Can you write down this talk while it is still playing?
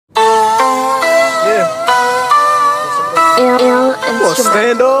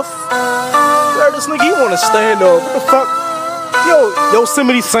Standoff? Yo, this nigga, you wanna stand off? What the fuck? Yo,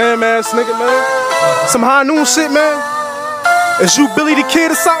 Yosemite Sam ass nigga, man. Some high noon shit, man. Is you Billy the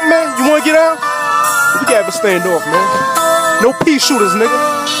Kid or something, man? You wanna get out? We can have a standoff, man. No pea shooters, nigga.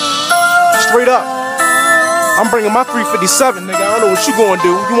 Straight up. I'm bringing my 357, nigga. I don't know what you gonna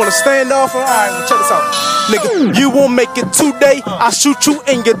do. You wanna stand off? Alright, well, check this out. Nigga, you won't make it today. I shoot you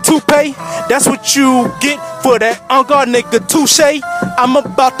in your toupee. That's what you get for that on-guard nigga touche. I'm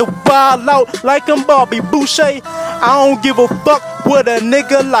about to wild out like I'm Bobby Boucher. I don't give a fuck what a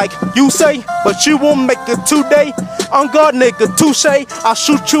nigga like you say, but you won't make it today. On-guard nigga touche. I'll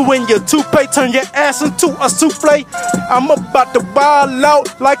shoot you in your toupee, turn your ass into a souffle. I'm about to wild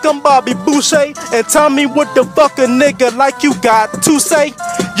out like I'm Bobby Boucher. And tell me what the fuck a nigga like you got to say.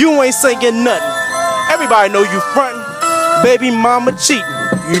 You ain't saying nothing. Everybody know you frontin', baby mama cheating.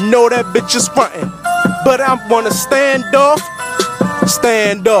 You know that bitch is frontin'. But I wanna stand off.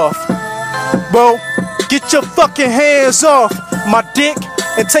 Bro, get your fucking hands off my dick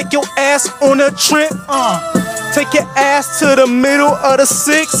and take your ass on a trip. Take your ass to the middle of the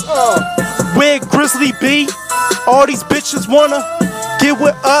 6. Where Grizzly be? All these bitches wanna get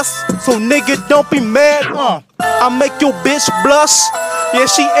with us, so nigga don't be mad. I make your bitch blush. Yeah,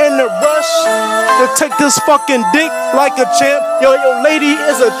 she in the rush to take this fucking dick like a champ. Yo, your lady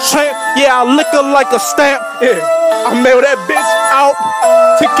is a tramp. Yeah, I lick her like a stamp. Yeah, I mail that bitch out,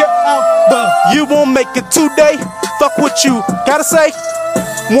 take it out, but you won't make it today. Fuck what you gotta say.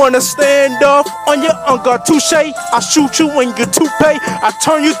 Wanna stand off on your on-guard touche? I shoot you in your toupee. I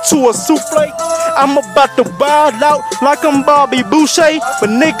turn you to a souffle. I'm about to wild out like I'm Bobby Boucher. But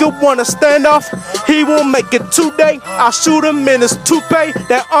nigga wanna stand off, he won't make it today. I shoot him in his toupee.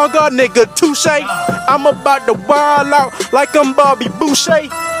 That on-guard nigga touche. I'm about to wild out like I'm Bobby Boucher.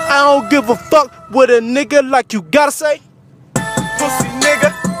 I don't give a fuck what a nigga like you gotta say. Pussy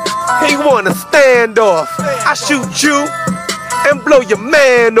nigga, he wanna stand off. I shoot you and blow your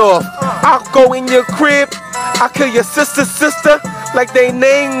man off. I'll go in your crib, I'll kill your sister like they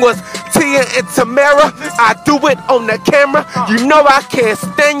name was Tia and Tamara. I do it on the camera, you know I can't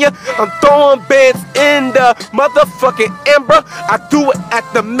stand ya. I'm throwing beds in the motherfucking Amber. I do it at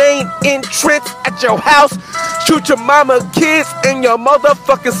the main entrance at your house. Shoot your mama, kids, and your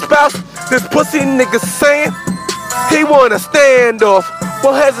motherfucking spouse. This pussy nigga saying he wanna stand off.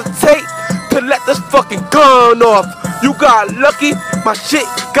 Won't hesitate to let this fucking gun off. You got lucky, my shit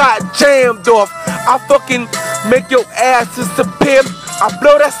got jammed off. I fucking make your ass disappear. I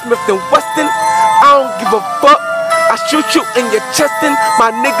blow that Smith & Wesson, I don't give a fuck. I shoot you in your chestin', my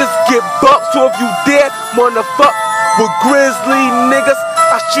niggas get bucked. So if you dare wanna fuck with Grizzly niggas,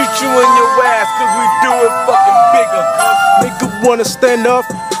 I shoot you in your ass, cause we do it fucking bigger. Nigga wanna stand up,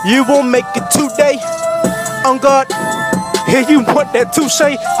 you won't make it today. On God, here you want that touche?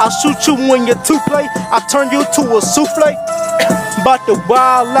 I'll shoot you in your toupee. I turn you to a souffle. About to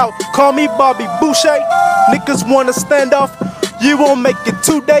wild out, call me Bobby Boucher. Niggas wanna stand off, you won't make it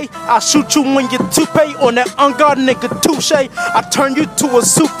today. I shoot you in your toupee on that on-guard nigga touche. I turn you to a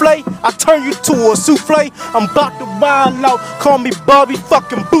souffle. I'm about to wild out, call me Bobby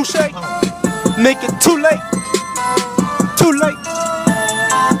fucking Boucher. Nigga, too late.